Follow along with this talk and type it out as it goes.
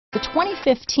The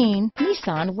 2015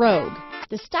 Nissan Rogue.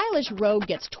 The stylish Rogue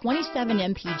gets 27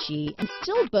 mpg and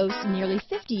still boasts nearly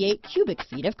 58 cubic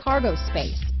feet of cargo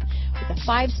space. With a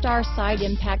 5-star side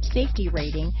impact safety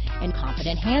rating and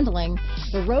confident handling,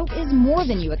 the Rogue is more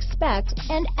than you expect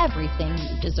and everything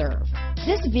you deserve.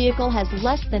 This vehicle has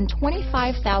less than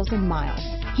 25,000 miles.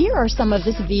 Here are some of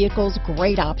this vehicle's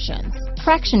great options: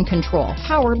 traction control,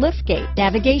 power liftgate,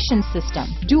 navigation system,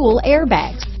 dual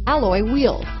airbags, alloy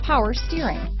wheels, power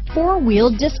steering,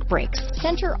 4-wheel disc brakes,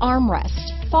 center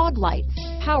armrest, fog lights,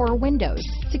 power windows,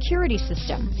 security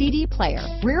system, CD player,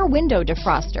 rear window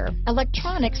defroster,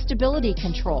 electronic stability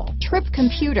control, trip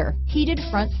computer, heated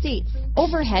front seats,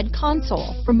 overhead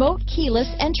console, remote keyless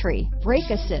entry, brake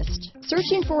assist.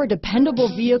 Searching for a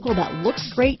dependable vehicle that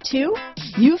looks great too?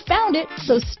 You found it,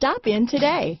 so stop in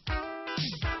today.